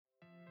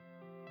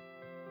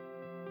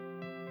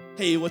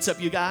Hey, what's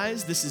up, you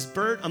guys? This is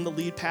Bert. I'm the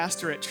lead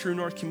pastor at True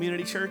North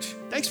Community Church.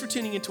 Thanks for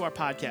tuning into our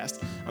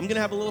podcast. I'm going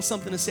to have a little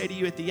something to say to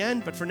you at the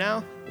end, but for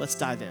now, let's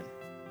dive in.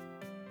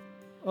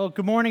 Well,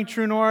 good morning,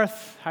 True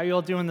North. How are you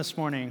all doing this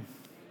morning?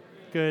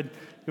 Good.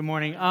 Good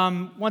morning.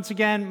 Once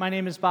again, my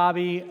name is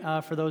Bobby.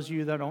 For those of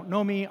you that don't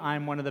know me,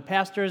 I'm one of the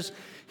pastors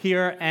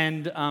here.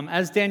 And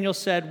as Daniel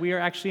said, we are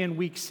actually in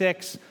week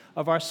 6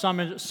 of our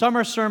summer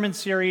sermon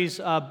series,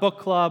 book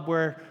club,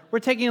 where we're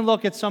taking a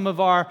look at some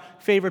of our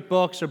favorite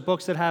books or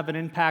books that have an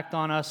impact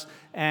on us,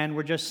 and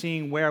we're just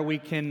seeing where we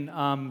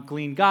can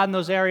glean God in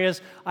those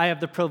areas. I have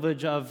the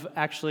privilege of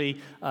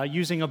actually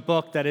using a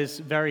book that is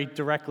very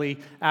directly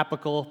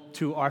applicable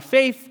to our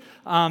faith,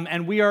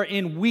 and we are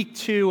in week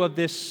 2 of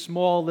this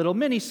small little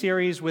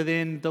mini-series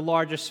within the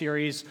larger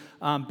series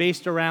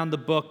based around the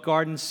book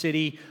Garden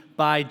City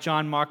by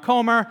John Mark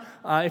Comer.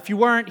 If you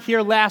weren't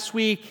here last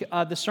week,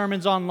 the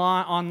sermon's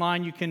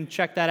online. You can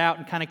check that out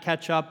and kind of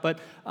catch up, but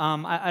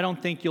I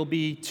don't think you'll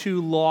be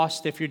too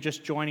lost if you're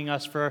just joining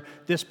us for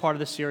this part of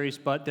the series,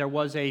 but there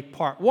was a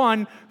part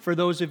 1 for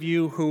those of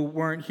you who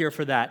weren't here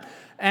for that.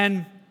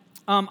 And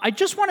I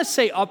just want to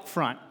say up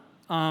front,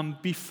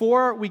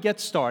 before we get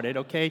started,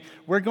 okay,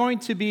 we're going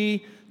to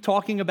be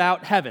talking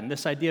about heaven,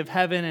 this idea of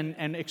heaven,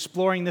 and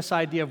exploring this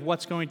idea of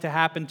what's going to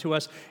happen to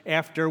us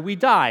after we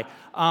die.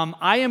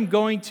 I am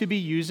going to be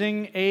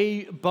using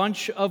a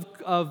bunch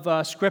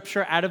of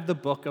scripture out of the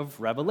book of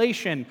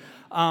Revelation.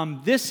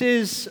 This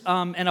is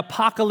an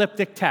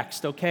apocalyptic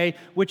text, okay,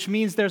 which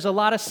means there's a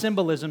lot of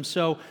symbolism.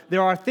 So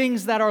there are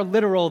things that are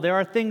literal, there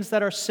are things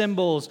that are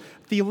symbols.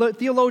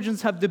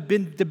 Theologians have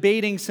been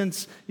debating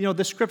since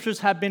the scriptures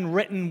have been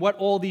written what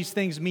all these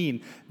things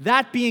mean.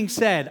 That being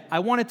said, I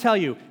want to tell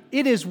you,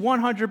 it is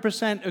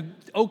 100%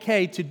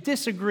 okay to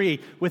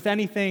disagree with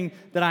anything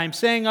that I'm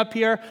saying up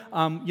here.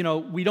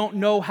 We don't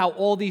know how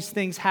all these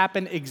things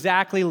happen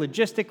exactly,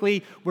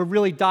 logistically. We're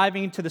really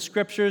diving into the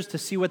scriptures to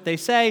see what they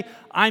say.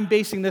 I'm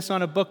basing this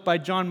on a book by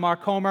John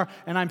Mark Comer,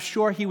 and I'm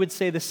sure he would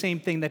say the same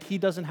thing, that he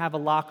doesn't have a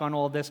lock on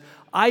all this.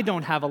 I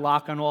don't have a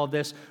lock on all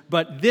this,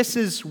 but this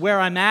is where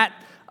I'm at.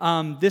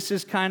 This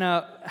is kind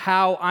of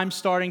how I'm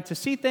starting to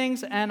see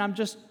things, and I'm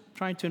just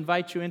trying to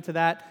invite you into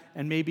that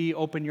and maybe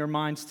open your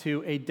minds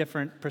to a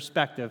different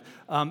perspective.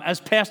 As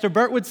Pastor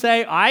Bert would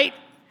say,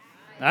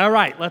 all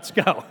right, let's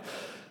go.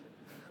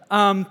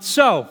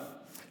 So,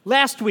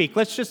 last week,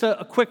 let's just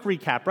a quick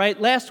recap, right?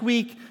 Last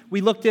week,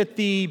 we looked at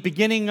the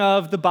beginning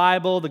of the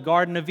Bible, the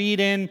Garden of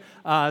Eden,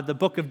 the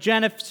book of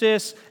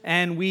Genesis,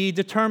 and we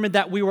determined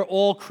that we were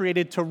all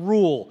created to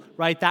rule,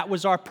 right? That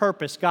was our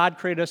purpose. God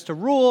created us to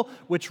rule,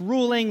 which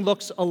ruling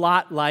looks a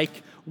lot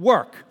like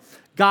work.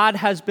 God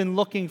has been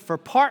looking for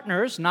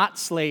partners, not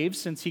slaves,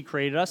 since He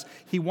created us.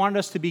 He wanted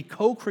us to be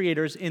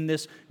co-creators in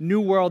this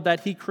new world that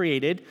He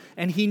created,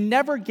 and He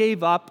never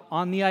gave up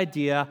on the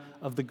idea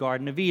of the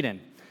Garden of Eden.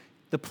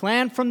 The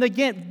plan from the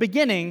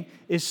beginning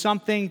is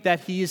something that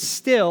He is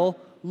still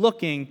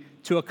looking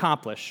to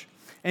accomplish.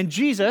 And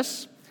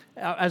Jesus,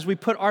 as we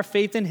put our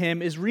faith in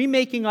Him, is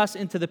remaking us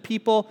into the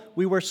people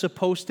we were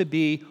supposed to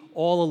be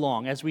all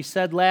along. As we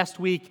said last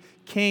week,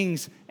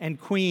 kings and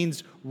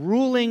queens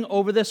ruling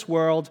over this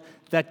world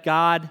that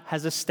God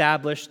has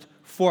established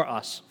for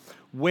us.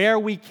 Where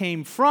we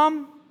came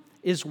from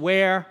is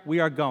where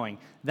we are going.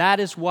 That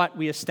is what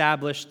we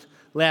established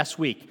last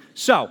week.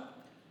 So,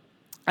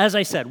 as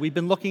I said, we've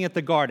been looking at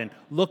the garden,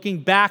 looking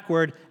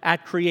backward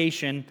at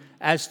creation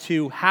as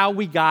to how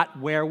we got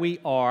where we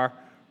are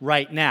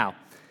right now.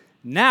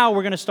 Now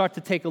we're going to start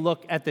to take a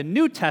look at the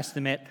New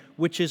Testament,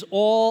 which is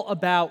all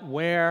about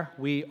where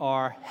we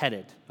are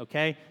headed,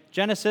 okay?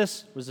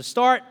 Genesis was the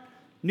start,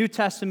 New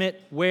Testament,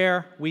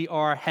 where we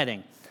are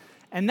heading.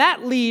 And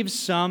that leaves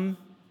some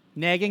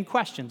nagging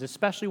questions,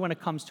 especially when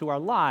it comes to our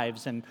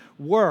lives and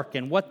work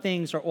and what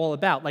things are all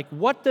about. Like,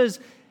 what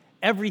does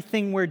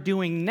everything we're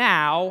doing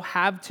now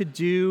have to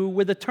do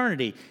with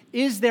eternity?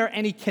 Is there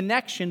any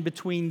connection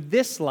between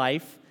this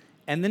life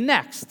and the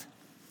next?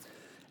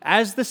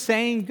 As the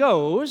saying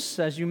goes,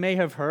 as you may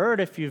have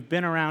heard if you've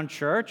been around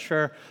church,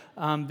 or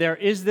there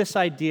is this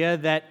idea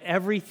that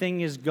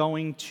everything is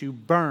going to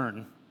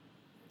burn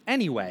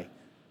anyway.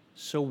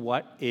 So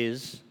what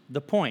is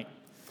the point?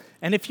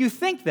 And if you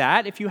think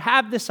that, if you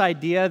have this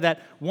idea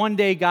that one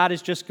day God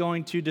is just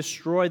going to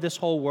destroy this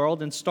whole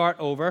world and start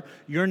over,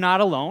 you're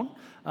not alone.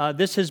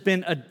 This has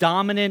been a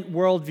dominant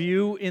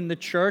worldview in the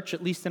church,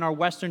 at least in our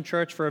Western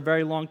church, for a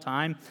very long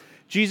time.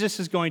 Jesus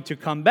is going to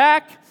come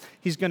back.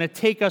 He's going to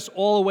take us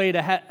all the way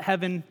to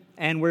heaven,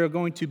 and we're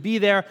going to be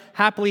there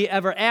happily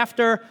ever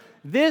after.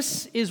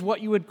 This is what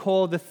you would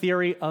call the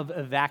theory of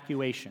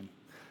evacuation.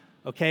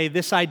 Okay,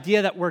 this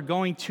idea that we're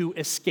going to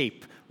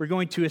escape. We're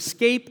going to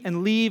escape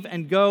and leave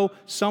and go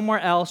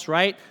somewhere else,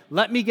 right?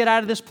 Let me get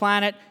out of this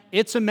planet.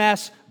 It's a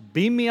mess.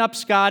 Beam me up,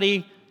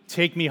 Scotty.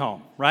 Take me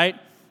home, right?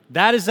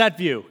 That is that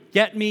view.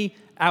 Get me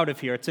out of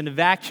here. It's an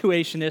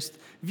evacuationist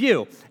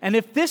view. And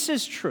if this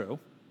is true,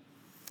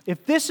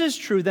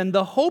 then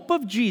the hope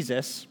of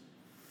Jesus,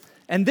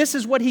 and this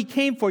is what He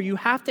came for, you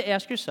have to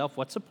ask yourself,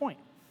 what's the point?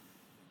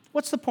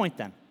 What's the point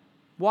then?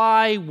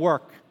 Why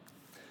work?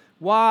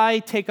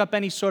 Why take up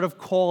any sort of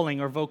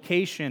calling or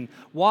vocation?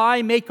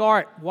 Why make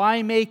art?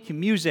 Why make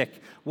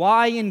music?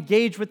 Why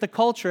engage with the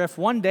culture if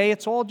one day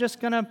it's all just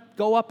going to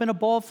go up in a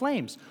ball of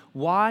flames?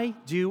 Why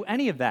do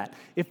any of that?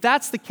 If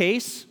that's the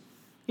case,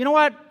 you know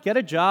what? Get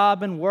a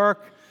job and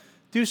work.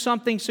 Do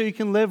something so you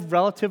can live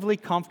relatively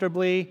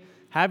comfortably.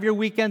 Have your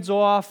weekends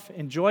off.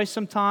 Enjoy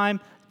some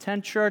time.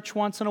 Attend church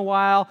once in a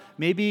while.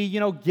 Maybe,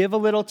 give a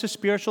little to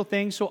spiritual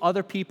things so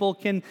other people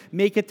can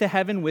make it to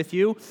heaven with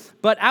you.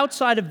 But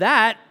outside of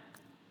that,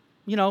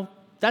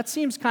 that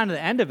seems kind of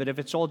the end of it if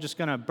it's all just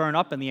going to burn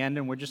up in the end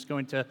and we're just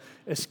going to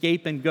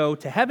escape and go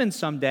to heaven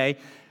someday.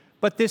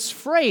 But this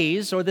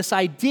phrase or this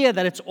idea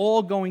that it's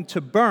all going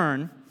to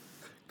burn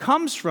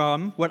comes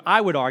from what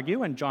I would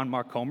argue, and John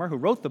Mark Comer, who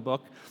wrote the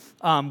book,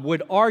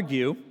 would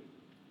argue,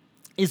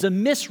 is a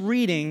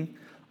misreading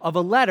of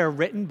a letter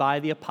written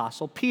by the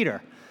Apostle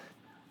Peter.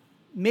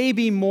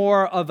 Maybe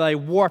more of a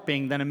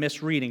warping than a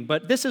misreading,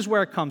 but this is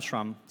where it comes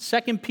from.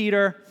 2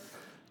 Peter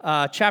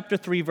chapter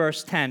 3,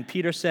 verse 10,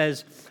 Peter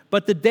says,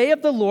 "But the day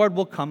of the Lord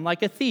will come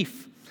like a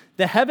thief.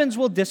 The heavens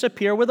will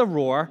disappear with a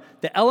roar,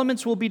 the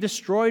elements will be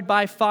destroyed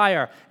by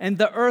fire, and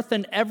the earth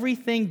and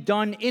everything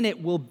done in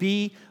it will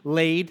be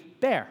laid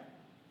bare."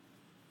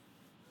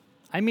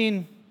 I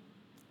mean,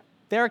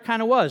 there it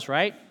kind of was,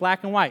 right?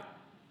 Black and white.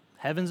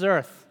 Heavens,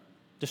 earth,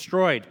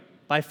 destroyed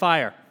by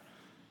fire.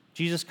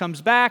 Jesus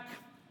comes back,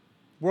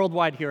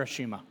 worldwide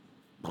Hiroshima,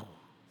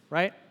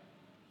 right?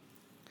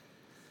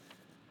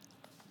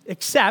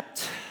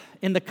 Except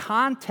in the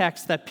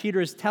context that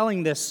Peter is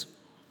telling this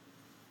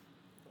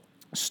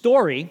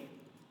story,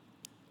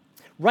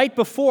 right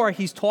before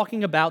he's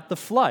talking about the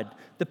flood.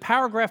 The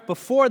paragraph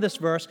before this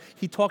verse,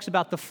 he talks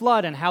about the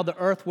flood and how the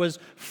earth was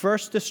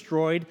first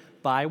destroyed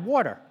by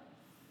water,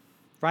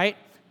 right?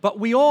 But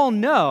we all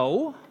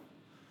know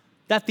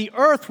that the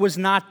earth was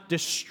not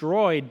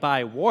destroyed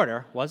by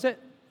water, was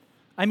it?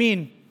 I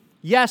mean,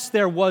 yes,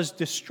 there was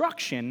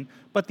destruction,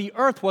 but the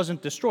earth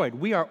wasn't destroyed.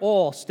 We are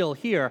all still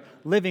here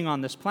living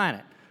on this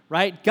planet,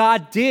 right?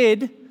 God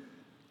did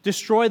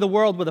destroy the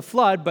world with a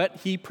flood, but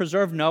he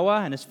preserved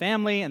Noah and his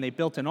family, and they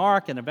built an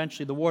ark, and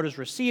eventually the waters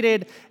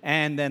receded,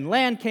 and then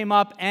land came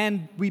up,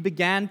 and we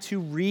began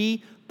to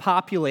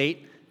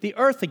repopulate the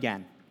earth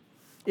again.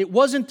 It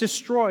wasn't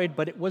destroyed,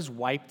 but it was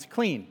wiped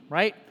clean,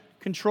 right?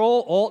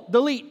 Control, Alt,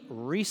 Delete,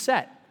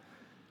 reset.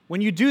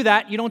 When you do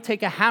that, you don't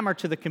take a hammer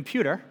to the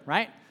computer,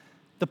 right?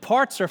 The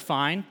parts are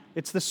fine.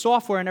 It's the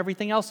software and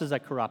everything else is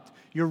that corrupt.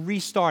 You're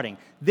restarting.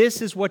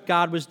 This is what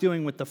God was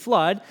doing with the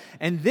flood.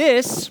 And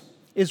this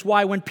is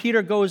why when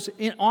Peter goes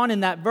on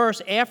in that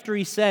verse, after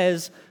he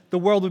says the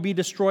world will be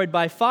destroyed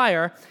by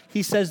fire,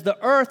 he says the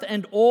earth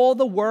and all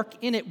the work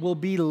in it will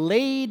be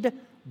laid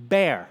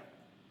bare.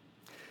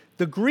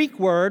 The Greek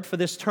word for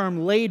this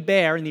term laid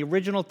bare in the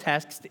original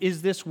text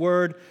is this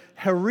word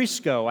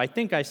herisko. I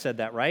think I said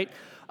that right.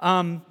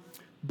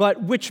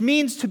 But which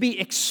means to be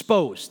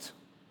exposed.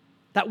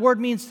 That word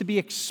means to be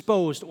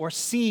exposed or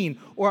seen,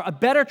 or a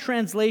better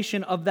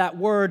translation of that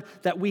word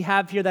that we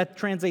have here that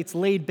translates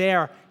laid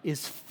bare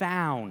is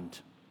found.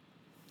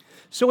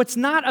 So it's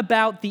not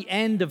about the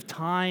end of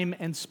time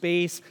and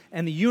space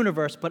and the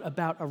universe, but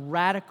about a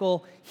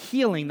radical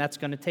healing that's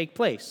going to take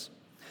place.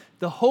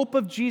 The hope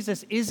of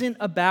Jesus isn't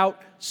about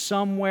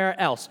somewhere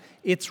else.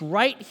 It's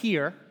right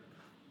here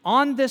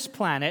on this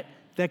planet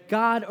that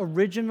God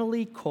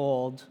originally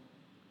called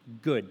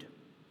good.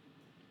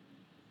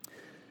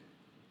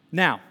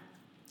 Now,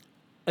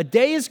 a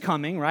day is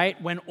coming, right,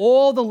 when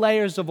all the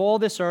layers of all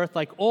this earth,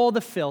 like all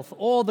the filth,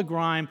 all the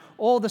grime,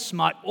 all the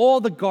smut,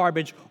 all the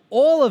garbage,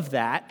 all of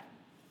that,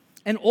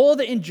 and all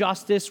the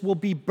injustice will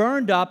be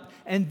burned up,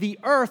 and the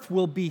earth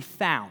will be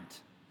found.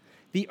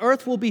 The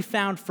earth will be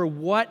found for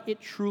what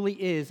it truly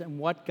is and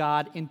what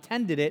God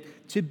intended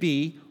it to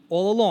be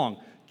all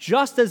along.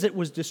 Just as it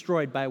was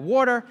destroyed by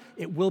water,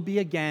 it will be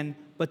again,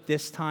 but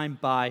this time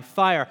by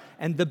fire.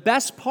 And the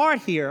best part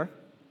here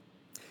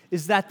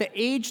is that the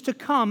age to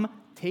come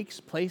takes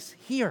place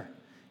here.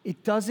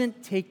 It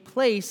doesn't take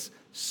place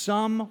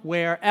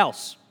somewhere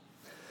else.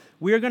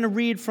 We are going to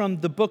read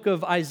from the book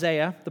of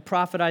Isaiah, the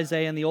prophet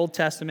Isaiah in the Old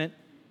Testament,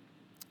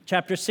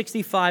 chapter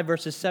 65,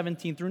 verses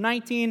 17 through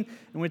 19, and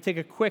we're going to take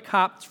a quick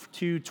hop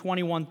to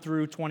 21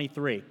 through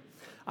 23.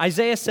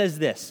 Isaiah says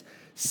this,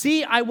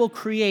 "See, I will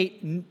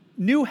create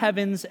new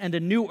heavens and a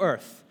new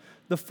earth.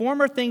 The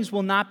former things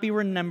will not be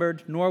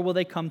remembered, nor will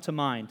they come to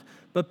mind.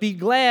 But be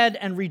glad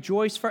and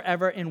rejoice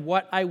forever in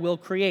what I will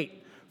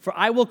create. For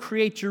I will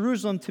create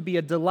Jerusalem to be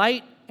a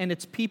delight and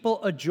its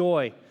people a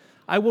joy.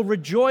 I will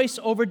rejoice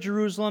over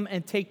Jerusalem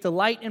and take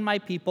delight in my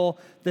people.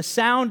 The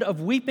sound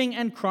of weeping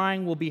and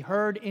crying will be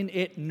heard in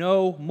it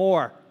no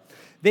more.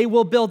 They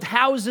will build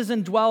houses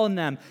and dwell in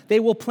them.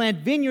 They will plant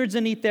vineyards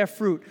and eat their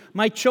fruit.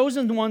 My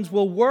chosen ones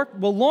will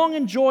long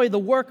enjoy the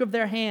work of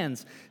their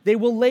hands. They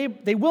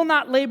will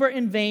not labor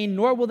in vain,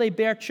 nor will they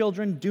bear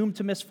children doomed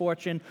to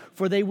misfortune,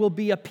 for they will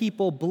be a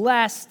people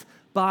blessed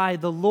by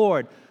the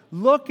Lord."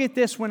 Look at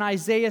this when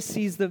Isaiah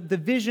sees the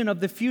vision of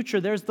the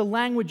future. There's the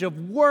language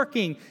of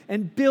working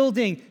and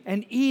building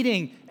and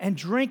eating and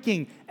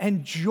drinking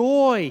and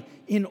joy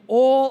in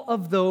all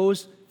of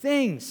those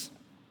things.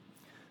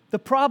 The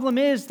problem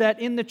is that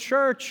in the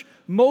church,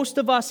 most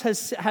of us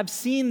have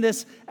seen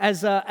this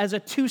as a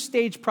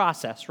two-stage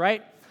process,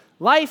 right?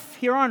 Life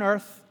here on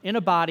earth in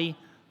a body,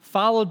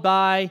 followed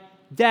by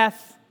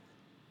death,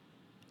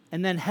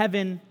 and then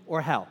heaven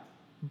or hell.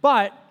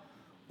 But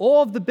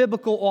all of the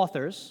biblical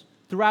authors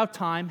throughout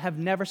time have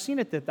never seen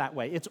it that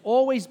way. It's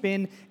always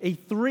been a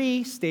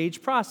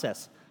three-stage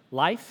process.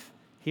 Life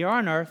here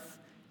on earth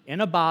in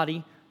a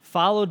body,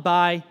 followed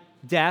by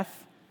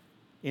death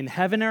in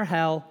heaven or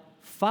hell,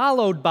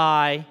 followed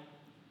by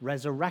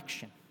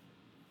resurrection.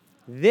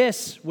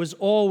 This was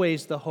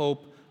always the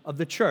hope of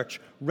the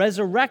church.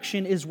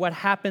 Resurrection is what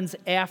happens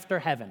after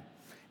heaven.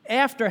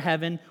 After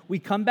heaven, we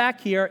come back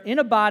here in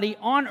a body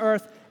on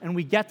earth, and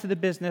we get to the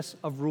business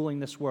of ruling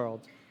this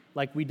world,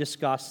 like we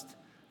discussed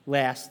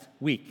last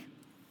week.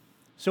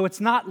 So it's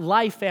not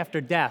life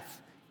after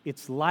death.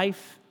 It's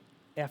life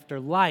after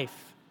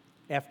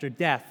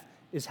death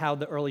is how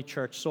the early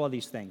church saw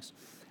these things.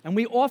 And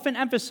we often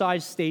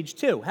emphasize stage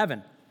 2,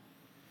 heaven.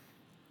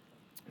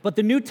 But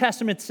the New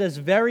Testament says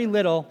very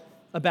little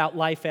about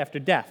life after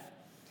death.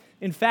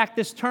 In fact,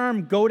 this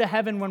term, go to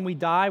heaven when we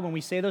die, when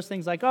we say those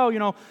things like,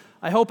 oh,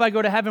 I hope I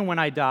go to heaven when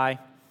I die,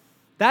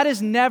 that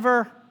is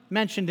never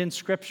mentioned in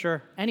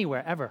Scripture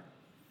anywhere, ever.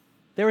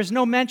 There is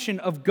no mention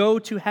of go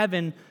to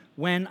heaven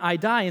when I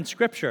die in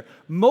Scripture.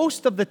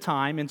 Most of the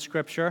time in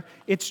Scripture,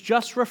 it's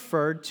just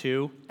referred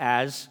to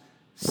as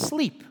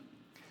sleep.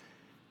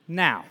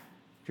 Now,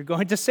 you're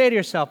going to say to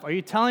yourself, are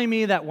you telling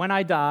me that when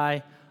I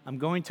die, I'm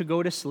going to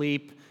go to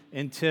sleep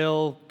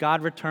until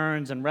God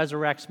returns and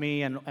resurrects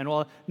me and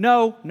all?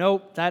 No,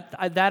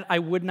 that I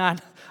would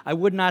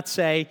not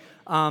say.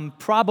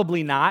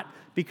 Probably not,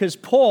 because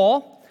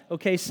Paul,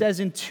 says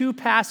in 2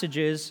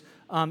 passages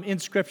in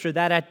Scripture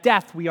that at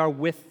death we are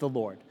with the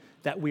Lord.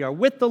 That we are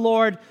with the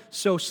Lord,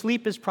 so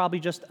sleep is probably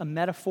just a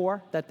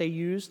metaphor that they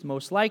used,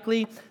 most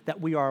likely,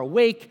 that we are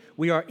awake,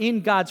 we are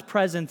in God's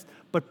presence,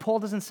 but Paul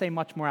doesn't say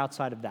much more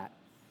outside of that.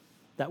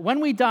 That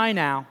when we die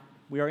now,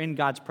 we are in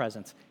God's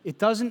presence. It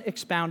doesn't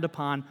expound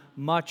upon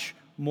much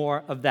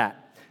more of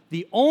that.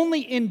 The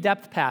only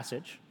in-depth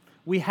passage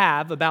we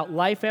have about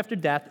life after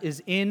death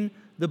is in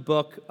the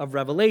book of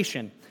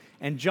Revelation.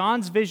 And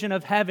John's vision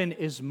of heaven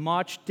is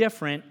much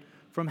different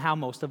from how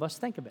most of us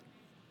think of it.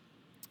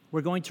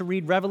 We're going to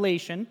read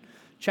Revelation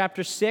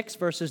chapter 6,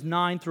 verses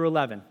 9 through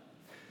 11.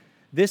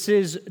 This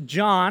is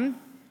John,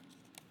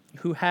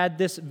 who had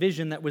this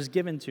vision that was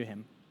given to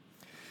him.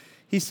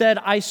 He said,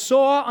 I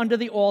saw under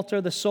the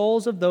altar the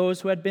souls of those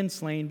who had been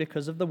slain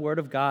because of the word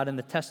of God and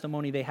the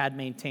testimony they had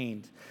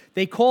maintained.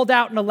 They called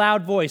out in a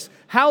loud voice,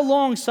 how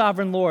long,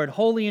 sovereign Lord,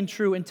 holy and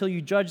true, until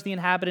you judge the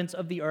inhabitants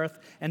of the earth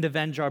and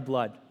avenge our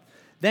blood?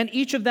 Then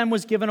each of them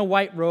was given a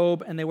white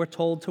robe, and they were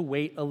told to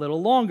wait a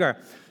little longer.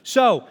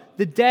 So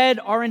the dead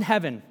are in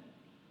heaven.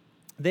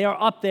 They are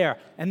up there,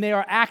 and they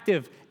are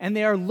active, and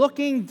they are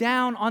looking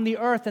down on the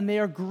earth, and they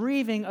are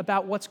grieving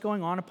about what's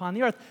going on upon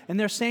the earth. And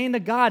they're saying to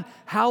God,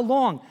 how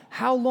long?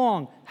 How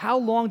long? How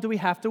long do we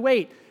have to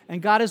wait?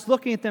 And God is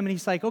looking at them, and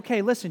he's like,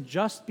 okay, listen,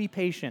 just be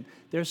patient.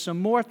 There's some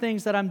more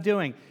things that I'm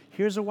doing.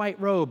 Here's a white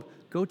robe.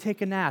 Go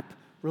take a nap.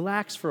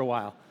 Relax for a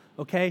while,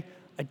 okay?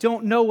 I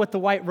don't know what the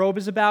white robe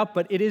is about,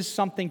 but it is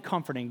something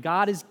comforting.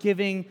 God is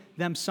giving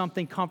them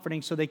something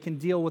comforting so they can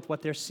deal with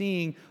what they're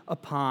seeing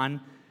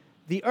upon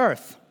the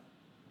earth.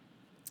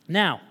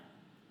 Now,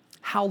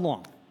 how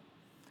long?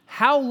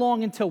 How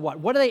long until what?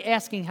 What are they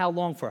asking how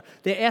long for?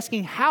 They're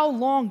asking, how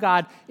long,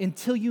 God,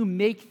 until you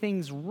make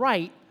things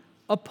right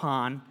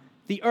upon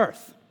the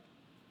earth?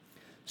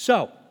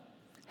 So,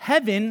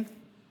 heaven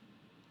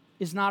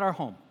is not our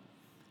home.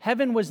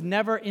 Heaven was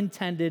never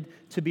intended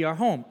to be our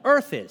home.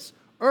 Earth is.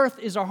 Earth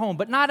is our home,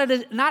 but not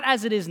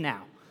as it is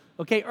now.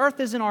 Okay, earth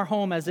isn't our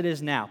home as it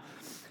is now.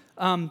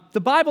 The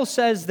Bible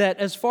says that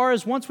as far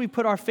as once we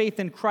put our faith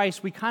in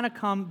Christ, we kind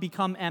of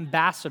become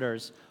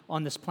ambassadors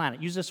on this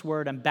planet. Use this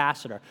word,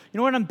 ambassador. You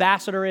know what an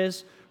ambassador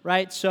is,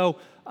 right? So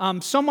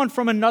someone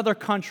from another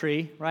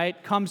country,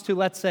 right, comes to,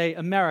 let's say,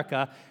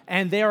 America,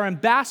 and they are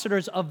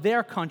ambassadors of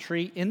their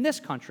country in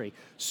this country.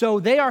 So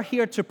they are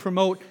here to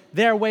promote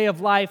their way of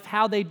life,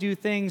 how they do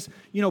things,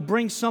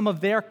 bring some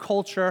of their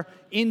culture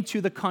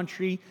into the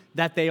country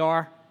that they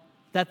are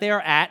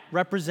at,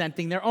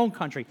 representing their own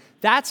country.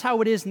 That's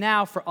how it is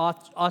now for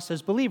us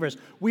as believers.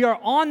 We are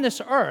on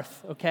this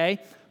earth, okay,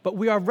 but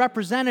we are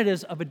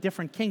representatives of a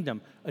different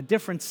kingdom, a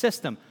different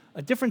system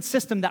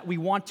that we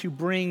want to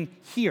bring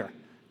here,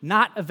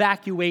 not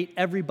evacuate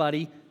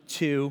everybody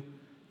to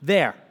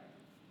there.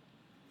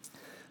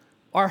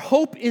 Our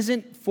hope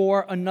isn't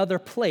for another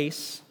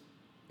place,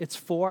 it's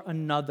for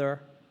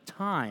another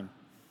time.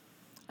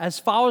 As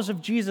followers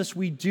of Jesus,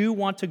 we do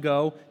want to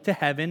go to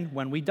heaven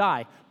when we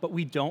die, but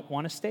we don't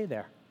want to stay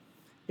there.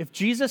 If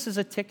Jesus is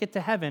a ticket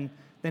to heaven,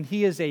 then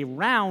he is a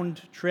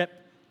round trip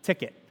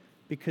ticket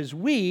because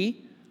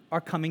we are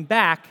coming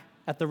back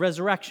at the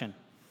resurrection.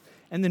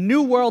 And the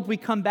new world we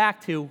come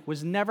back to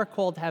was never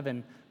called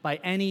heaven by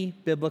any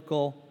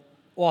biblical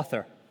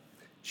author.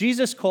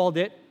 Jesus called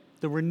it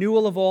the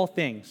renewal of all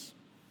things.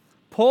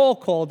 Paul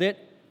called it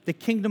the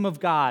kingdom of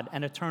God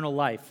and eternal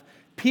life.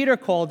 Peter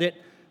called it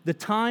the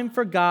time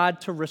for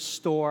God to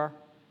restore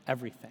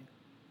everything.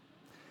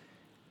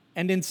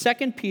 And in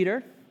 2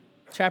 Peter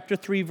chapter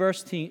 3,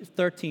 verse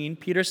 13,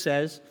 Peter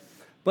says,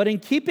 "But in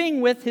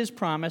keeping with his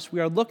promise, we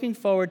are looking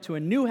forward to a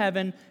new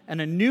heaven and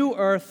a new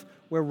earth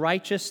where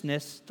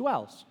righteousness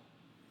dwells."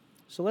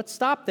 So let's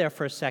stop there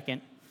for a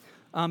second,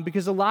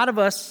 because a lot of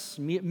us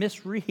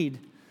misread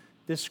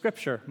this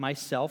scripture,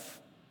 myself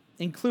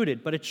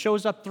included, but it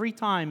shows up 3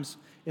 times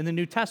in the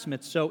New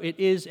Testament, so it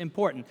is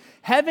important.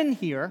 Heaven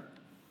here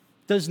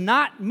does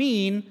not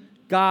mean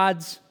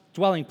God's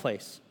dwelling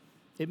place.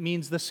 It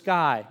means the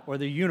sky or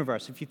the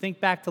universe. If you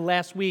think back to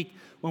last week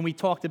when we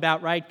talked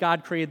about, right,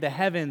 God created the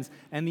heavens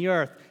and the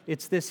earth.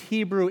 It's this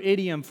Hebrew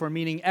idiom for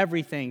meaning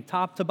everything,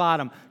 top to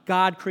bottom.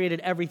 God created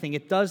everything.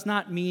 It does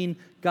not mean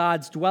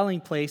God's dwelling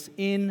place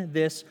in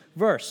this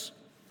verse.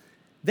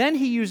 Then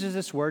he uses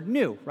this word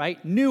new,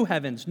 right? New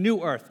heavens,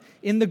 new earth.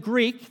 In the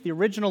Greek, the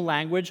original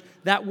language,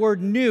 that word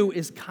new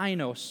is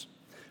kainos,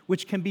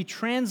 which can be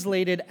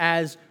translated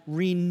as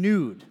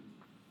renewed.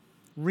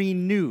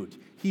 Renewed.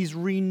 He's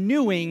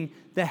renewing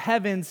the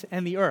heavens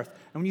and the earth.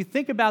 And when you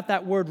think about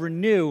that word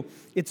renew,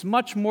 it's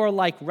much more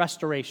like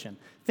restoration.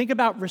 Think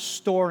about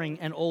restoring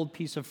an old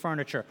piece of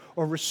furniture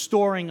or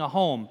restoring a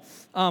home.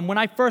 When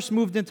I first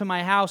moved into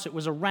my house, it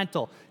was a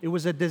rental. It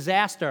was a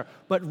disaster.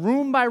 But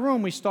room by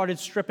room, we started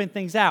stripping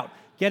things out,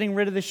 getting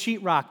rid of the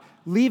sheetrock,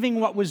 leaving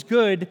what was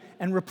good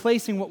and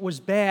replacing what was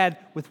bad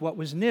with what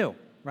was new,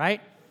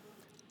 right?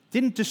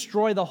 Didn't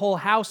destroy the whole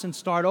house and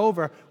start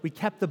over. We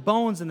kept the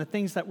bones and the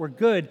things that were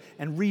good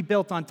and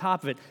rebuilt on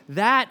top of it.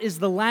 That is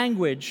the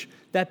language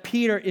that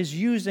Peter is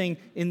using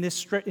in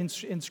this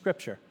in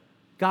Scripture.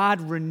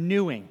 God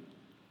renewing,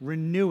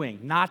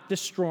 not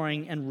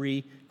destroying and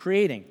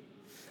recreating.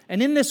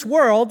 And in this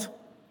world,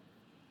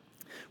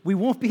 we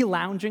won't be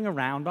lounging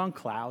around on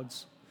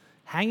clouds,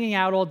 hanging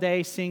out all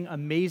day, singing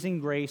Amazing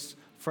Grace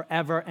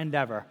forever and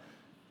ever.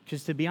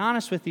 Because to be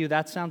honest with you,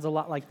 that sounds a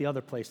lot like the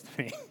other place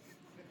to me.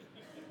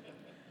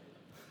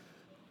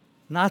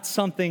 Not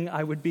something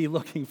I would be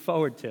looking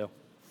forward to.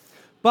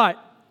 But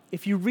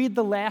if you read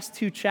the last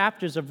 2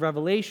 chapters of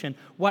Revelation,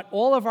 what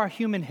all of our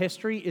human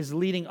history is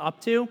leading up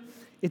to,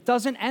 it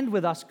doesn't end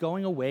with us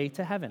going away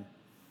to heaven.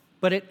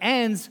 But it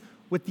ends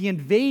with the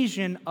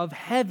invasion of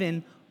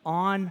heaven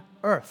on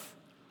earth.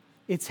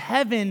 It's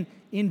heaven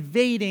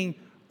invading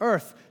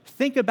earth.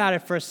 Think about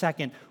it for a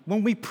second.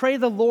 When we pray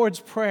the Lord's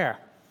Prayer,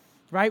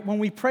 right? When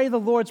we pray the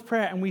Lord's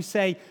Prayer and we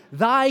say,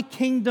 "Thy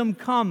kingdom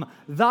come,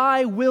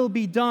 thy will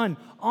be done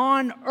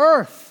on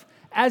earth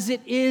as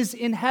it is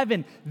in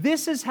heaven."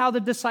 This is how the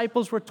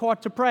disciples were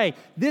taught to pray.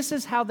 This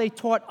is how they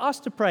taught us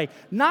to pray.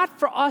 Not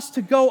for us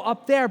to go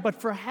up there, but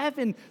for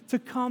heaven to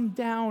come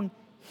down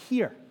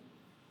here.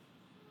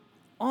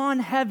 On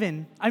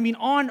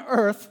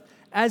earth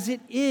as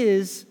it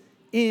is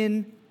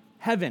in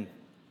heaven.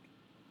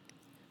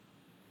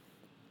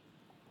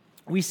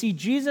 We see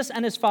Jesus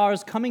and his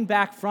followers coming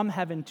back from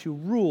heaven to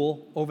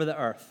rule over the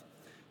earth.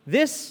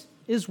 This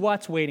is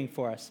what's waiting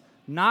for us.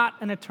 Not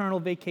an eternal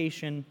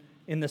vacation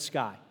in the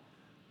sky,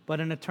 but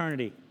an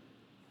eternity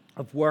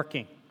of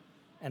working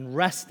and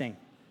resting,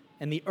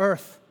 and the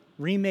earth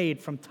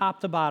remade from top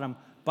to bottom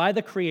by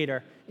the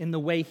Creator in the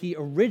way he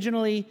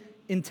originally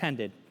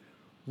intended,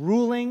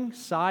 ruling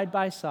side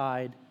by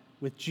side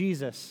with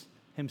Jesus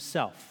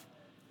himself.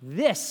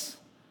 This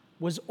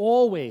was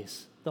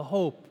always the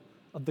hope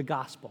of the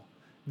gospel.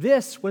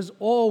 This was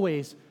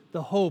always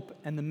the hope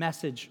and the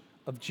message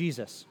of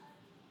Jesus.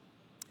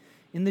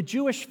 In the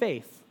Jewish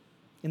faith,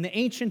 in the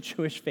ancient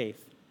Jewish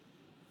faith,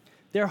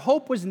 their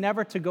hope was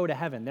never to go to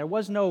heaven. There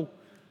was no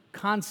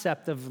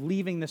concept of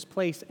leaving this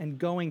place and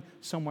going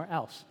somewhere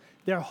else.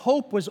 Their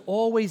hope was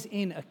always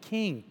in a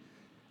king,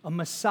 a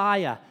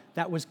Messiah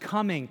that was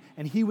coming,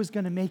 and he was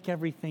going to make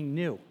everything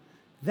new.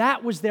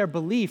 That was their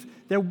belief.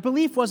 Their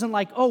belief wasn't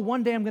like, oh,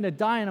 one day I'm going to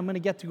die and I'm going to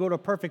get to go to a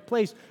perfect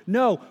place.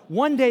 No,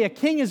 one day a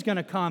king is going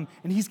to come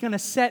and he's going to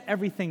set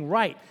everything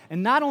right.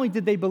 And not only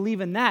did they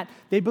believe in that,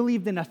 they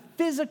believed in a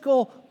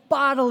physical,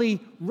 bodily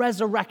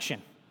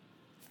resurrection.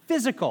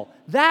 Physical.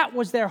 That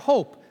was their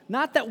hope.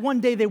 Not that one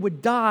day they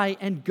would die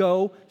and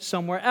go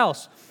somewhere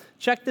else.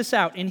 Check this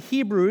out. In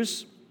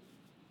Hebrews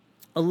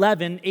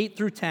 11, 8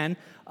 through 10,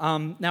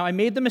 now, I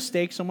made the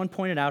mistake, someone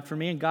pointed out for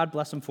me, and God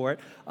bless them for it.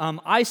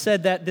 I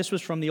said that this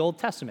was from the Old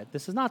Testament.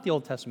 This is not the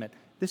Old Testament.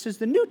 This is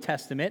the New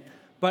Testament,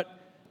 but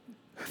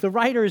the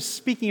writer is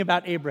speaking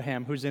about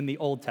Abraham, who's in the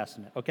Old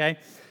Testament, okay?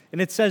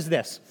 And it says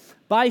this: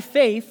 "By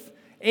faith,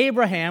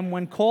 Abraham,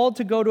 when called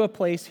to go to a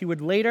place he would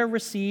later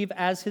receive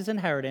as his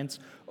inheritance,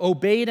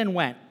 obeyed and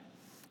went,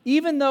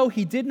 Even though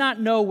he did not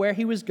know where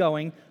he was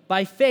going,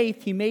 by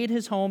faith he made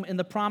his home in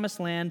the promised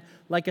land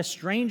like a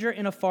stranger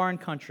in a foreign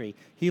country.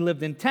 He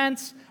lived in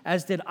tents,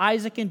 as did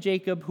Isaac and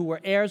Jacob, who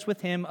were heirs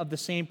with him of the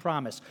same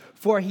promise.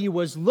 For he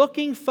was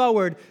looking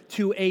forward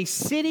to a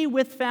city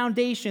with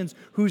foundations,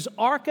 whose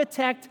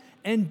architect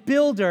and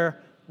builder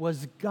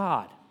was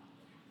God.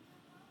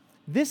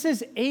 This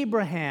is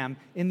Abraham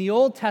in the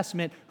Old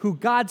Testament, who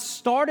God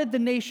started the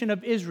nation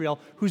of Israel,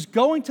 who's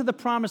going to the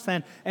promised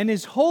land, and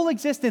his whole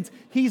existence,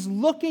 he's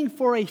looking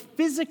for a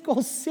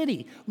physical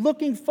city,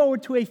 looking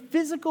forward to a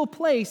physical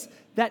place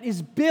that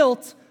is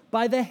built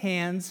by the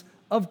hands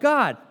of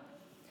God.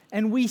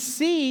 And we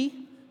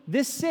see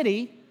this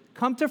city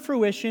come to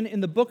fruition in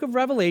the book of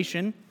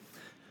Revelation,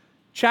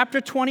 chapter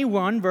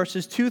 21,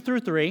 verses 2 through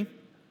 3.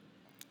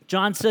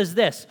 John says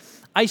this,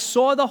 I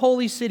saw the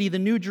holy city, the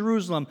new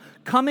Jerusalem,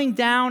 coming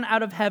down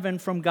out of heaven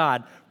from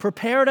God,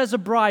 prepared as a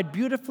bride,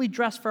 beautifully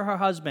dressed for her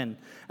husband.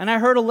 And I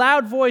heard a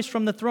loud voice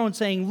from the throne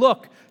saying,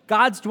 look,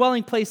 God's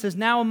dwelling place is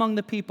now among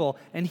the people,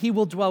 and he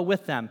will dwell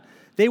with them.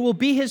 They will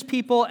be his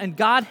people, and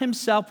God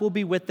himself will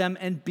be with them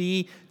and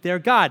be their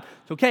God.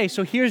 Okay,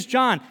 so here's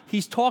John.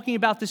 He's talking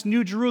about this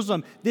new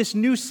Jerusalem, this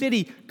new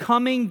city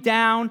coming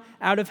down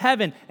out of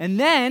heaven. And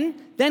then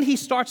he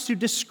starts to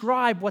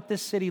describe what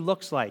this city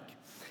looks like.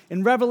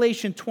 In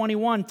Revelation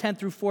 21, 10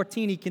 through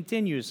 14, he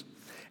continues,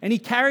 and he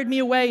carried me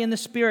away in the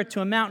Spirit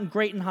to a mountain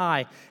great and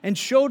high, and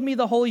showed me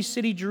the holy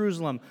city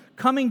Jerusalem,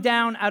 coming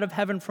down out of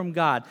heaven from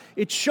God.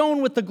 It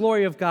shone with the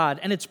glory of God,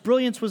 and its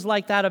brilliance was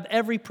like that of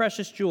every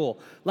precious jewel,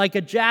 like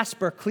a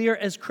jasper, clear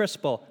as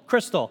crystal.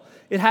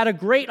 It had a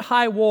great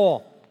high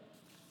wall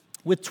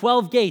with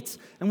 12 gates,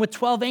 and with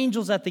 12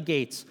 angels at the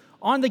gates.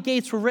 On the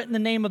gates were written the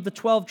name of the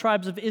 12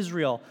 tribes of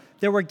Israel.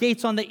 There were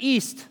gates on the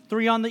east,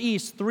 3 on the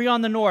east, 3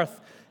 on the north,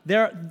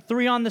 there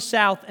 3 on the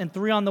south, and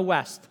 3 on the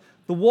west.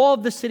 The wall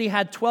of the city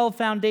had 12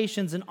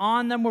 foundations, and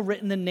on them were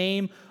written the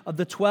name of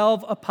the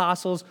 12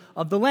 apostles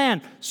of the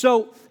Lamb.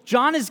 So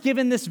John is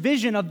given this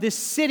vision of this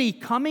city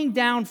coming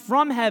down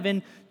from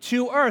heaven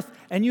to earth.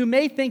 And you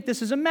may think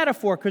this is a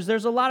metaphor because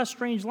there's a lot of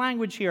strange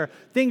language here.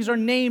 Things are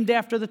named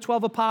after the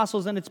 12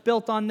 apostles, and it's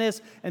built on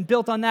this and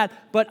built on that.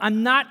 But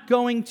I'm not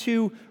going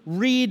to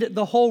read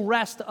the whole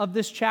rest of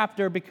this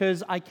chapter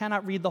because I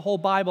cannot read the whole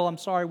Bible. I'm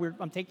sorry,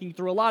 I'm taking you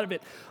through a lot of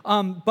it.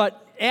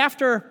 But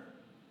after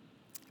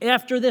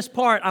this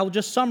part, I will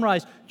just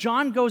summarize.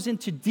 John goes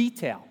into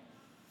detail,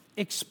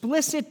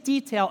 explicit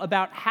detail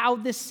about how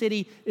this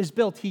city is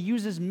built. He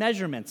uses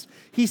measurements.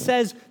 He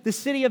says the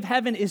city of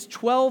heaven is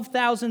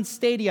 12,000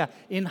 stadia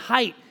in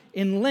height,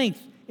 in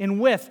length, in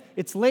width.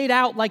 It's laid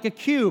out like a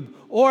cube,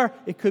 or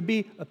it could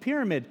be a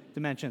pyramid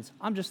dimensions.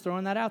 I'm just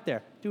throwing that out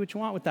there. Do what you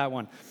want with that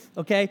one,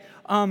 okay?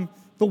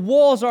 The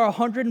walls are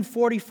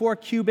 144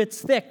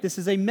 cubits thick. This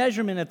is a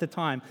measurement at the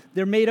time.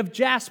 They're made of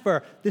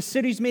jasper. The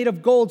city's made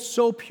of gold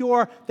so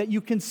pure that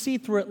you can see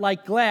through it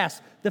like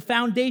glass. The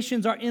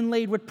foundations are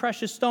inlaid with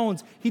precious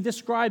stones. He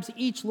describes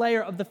each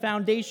layer of the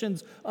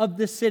foundations of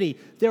the city.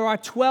 There are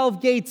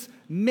 12 gates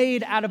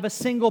made out of a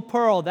single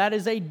pearl. That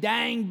is a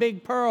dang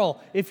big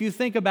pearl, if you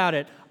think about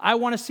it. I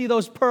want to see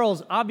those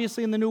pearls.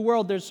 Obviously, in the New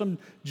World, there's some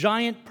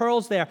giant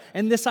pearls there.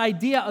 And this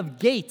idea of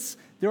gates,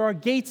 there are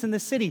gates in the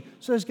city,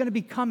 so there's going to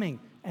be coming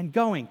and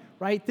going,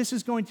 right? This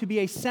is going to be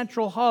a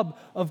central hub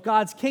of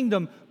God's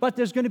kingdom, but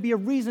there's going to be a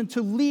reason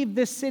to leave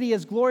this city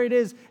as glory it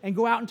is and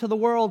go out into the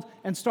world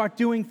and start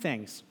doing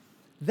things.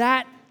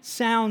 That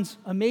sounds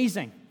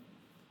amazing.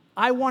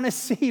 I want to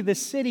see the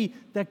city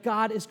that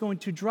God is going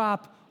to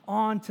drop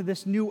onto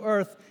this new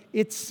earth.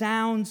 It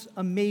sounds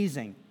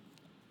amazing.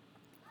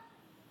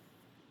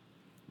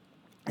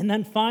 And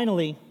then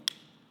finally,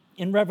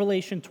 in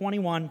Revelation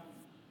 21,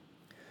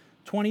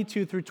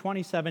 22 through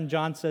 27,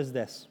 John says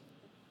this,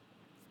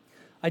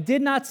 I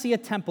did not see a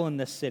temple in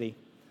this city,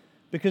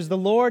 because the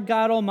Lord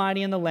God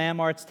Almighty and the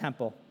Lamb are its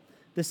temple.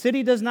 The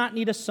city does not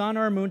need a sun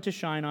or a moon to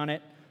shine on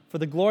it, for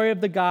the glory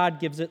of the God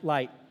gives it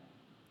light.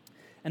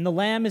 And the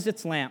Lamb is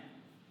its lamp.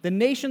 The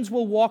nations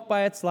will walk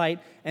by its light,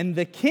 and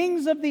the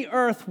kings of the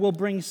earth will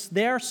bring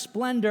their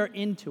splendor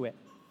into it.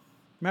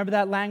 Remember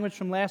that language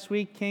from last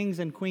week, kings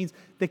and queens?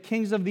 The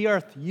kings of the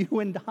earth, you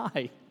and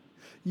I.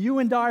 You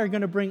and I are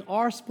going to bring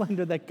our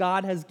splendor that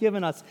God has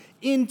given us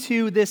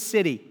into this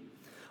city.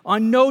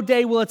 On no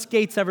day will its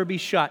gates ever be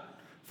shut,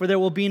 for there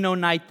will be no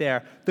night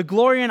there. The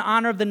glory and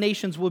honor of the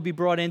nations will be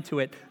brought into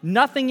it.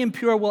 Nothing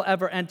impure will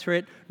ever enter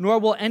it, nor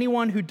will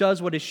anyone who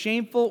does what is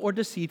shameful or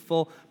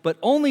deceitful, but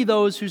only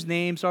those whose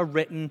names are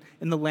written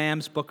in the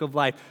Lamb's book of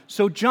life.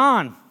 So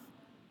John,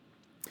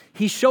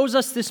 he shows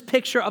us this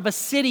picture of a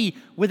city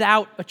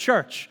without a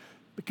church.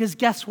 Because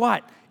guess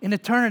what? In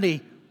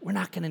eternity, we're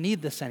not going to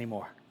need this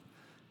anymore.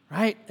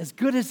 Right? As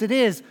good as it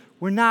is,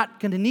 we're not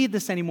going to need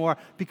this anymore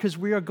because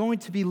we are going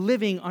to be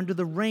living under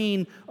the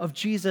reign of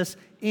Jesus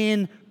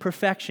in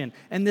perfection.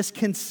 And this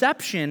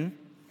conception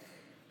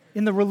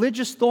in the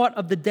religious thought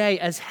of the day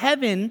as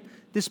heaven,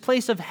 this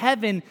place of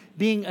heaven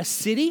being a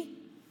city,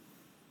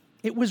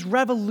 it was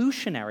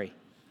revolutionary.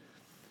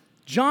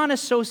 John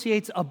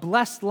associates a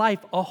blessed life,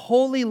 a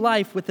holy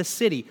life with a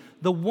city,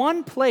 the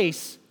one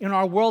place in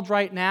our world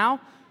right now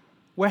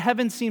where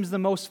heaven seems the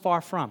most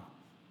far from,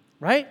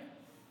 right?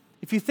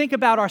 If you think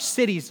about our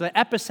cities, the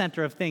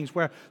epicenter of things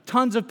where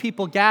tons of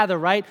people gather,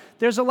 right?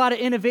 There's a lot of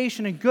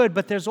innovation and good,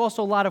 but there's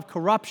also a lot of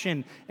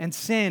corruption and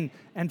sin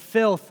and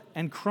filth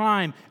and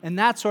crime and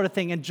that sort of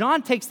thing. And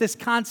John takes this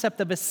concept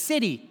of a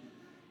city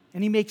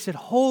and he makes it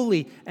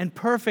holy and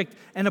perfect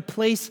and a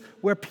place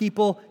where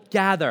people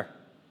gather.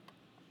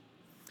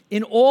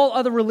 In all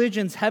other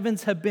religions,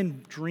 heavens have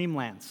been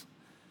dreamlands.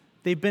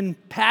 They've been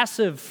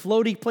passive,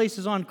 floating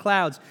places on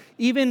clouds.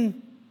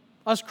 Even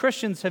us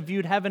Christians have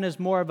viewed heaven as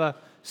more of a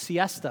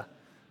siesta,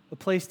 a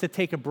place to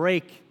take a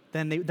break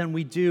than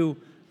we do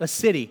a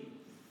city.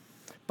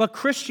 But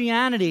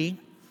Christianity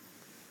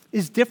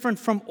is different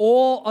from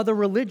all other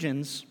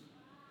religions,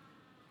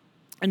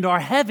 and our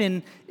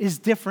heaven is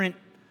different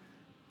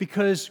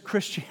because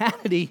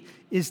Christianity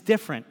is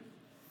different.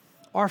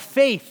 Our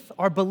faith,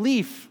 our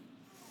belief,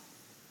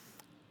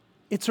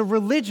 it's a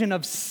religion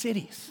of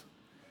cities.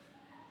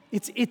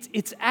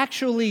 It's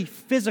actually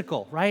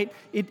physical, right?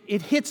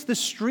 It hits the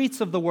streets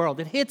of the world.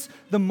 It hits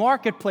the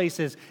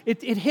marketplaces.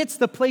 It hits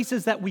the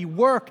places that we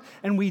work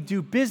and we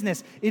do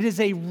business. It is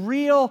a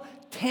real,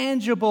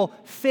 tangible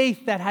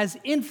faith that has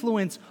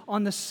influence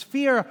on the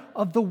sphere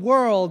of the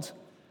world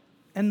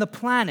and the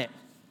planet.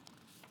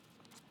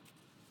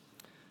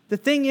 The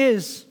thing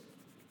is,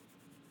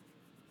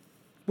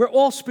 we're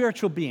all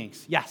spiritual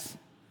beings. Yes,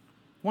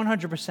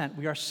 100%.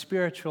 We are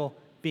spiritual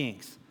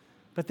beings.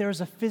 But there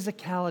is a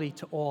physicality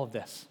to all of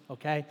this,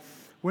 okay?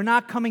 We're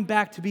not coming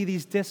back to be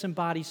these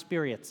disembodied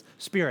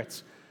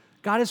spirits.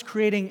 God is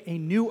creating a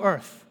new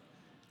earth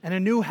and a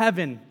new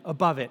heaven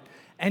above it.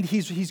 And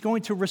he's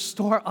going to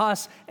restore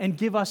us and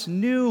give us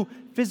new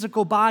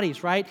physical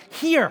bodies, right?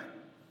 Here,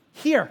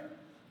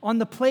 on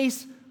the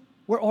place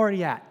we're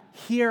already at.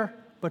 Here,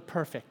 but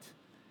perfect.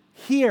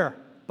 Here,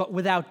 but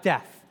without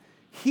death.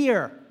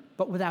 Here,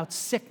 but without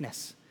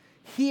sickness.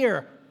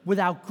 Here,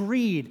 without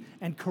greed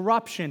and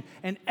corruption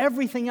and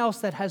everything else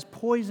that has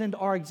poisoned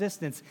our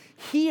existence.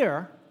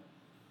 Here,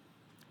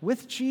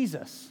 with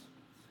Jesus,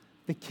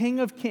 the King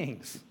of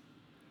Kings,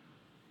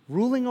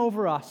 ruling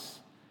over us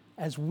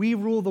as we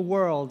rule the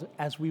world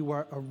as we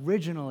were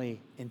originally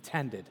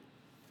intended.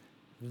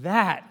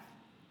 That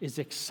is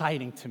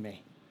exciting to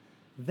me.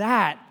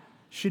 That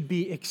should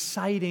be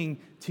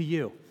exciting to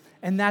you.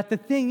 And that the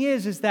thing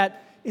is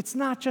that it's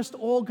not just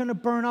all going to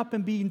burn up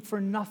and be for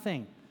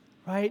nothing,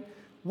 right?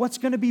 What's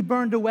going to be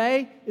burned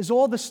away is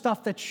all the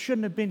stuff that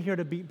shouldn't have been here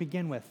to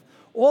begin with.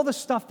 All the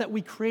stuff that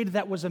we created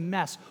that was a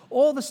mess.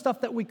 All the stuff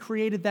that we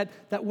created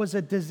that was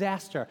a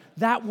disaster.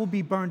 That will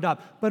be burned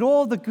up. But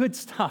all the good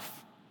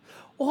stuff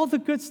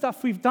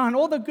we've done,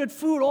 all the good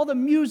food, all the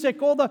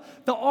music, all the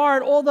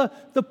art, all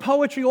the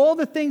poetry, all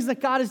the things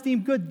that God has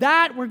deemed good,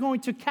 that we're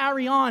going to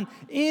carry on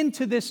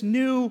into this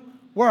new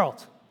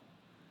world.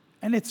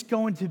 And it's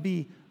going to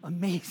be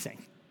amazing.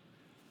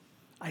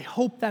 I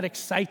hope that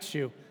excites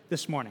you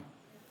this morning.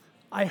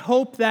 I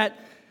hope that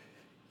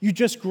you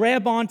just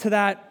grab onto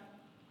that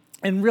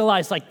and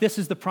realize, this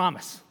is the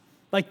promise.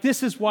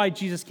 This is why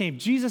Jesus came.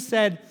 Jesus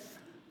said,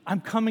 I'm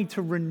coming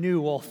to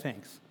renew all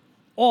things.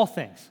 All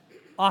things.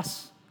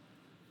 Us,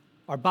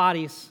 our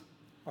bodies,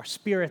 our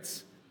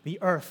spirits, the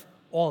earth,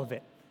 all of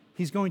it.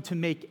 He's going to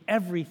make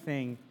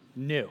everything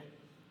new.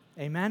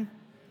 Amen?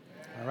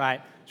 All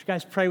right. Would you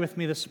guys pray with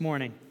me this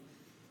morning?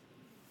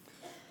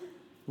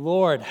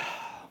 Lord,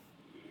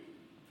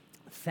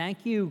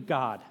 thank you,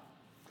 God,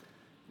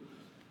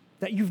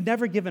 that you've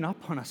never given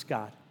up on us,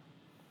 God.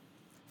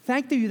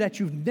 Thank you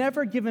that you've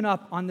never given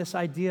up on this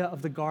idea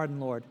of the garden,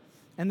 Lord,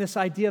 and this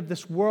idea of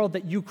this world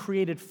that you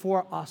created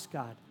for us,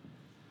 God.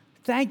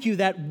 Thank you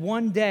that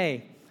one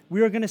day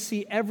we are going to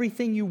see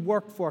everything you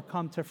worked for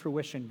come to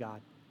fruition,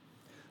 God.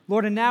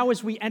 Lord, and now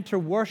as we enter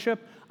worship,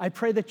 I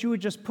pray that you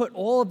would just put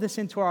all of this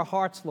into our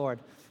hearts, Lord,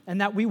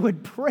 and that we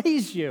would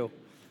praise you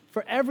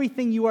for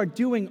everything you are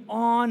doing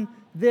on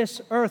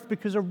this earth,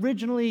 because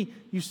originally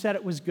you said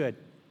it was good.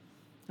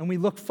 And we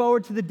look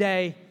forward to the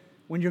day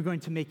when you're going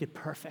to make it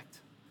perfect.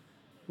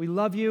 We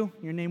love you.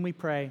 In your name we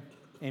pray.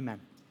 Amen.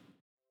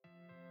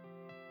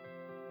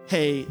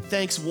 Hey,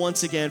 thanks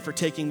once again for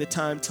taking the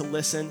time to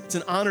listen. It's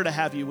an honor to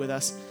have you with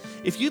us.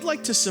 If you'd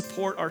like to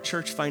support our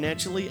church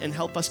financially and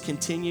help us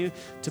continue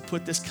to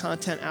put this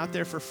content out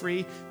there for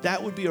free,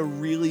 that would be a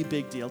really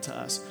big deal to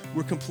us.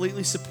 We're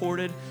completely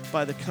supported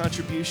by the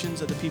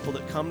contributions of the people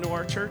that come to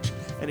our church.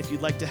 And if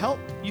you'd like to help,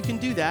 you can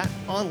do that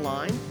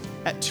online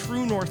at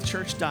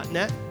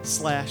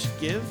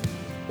truenorthchurch.net/give,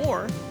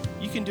 or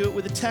you can do it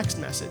with a text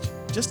message.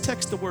 Just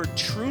text the word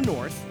True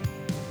North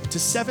to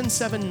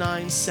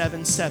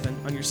 77977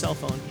 on your cell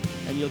phone,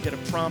 and you'll get a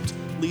prompt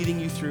leading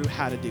you through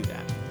how to do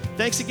that.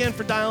 Thanks again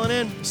for dialing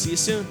in. See you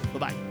soon.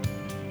 Bye-bye.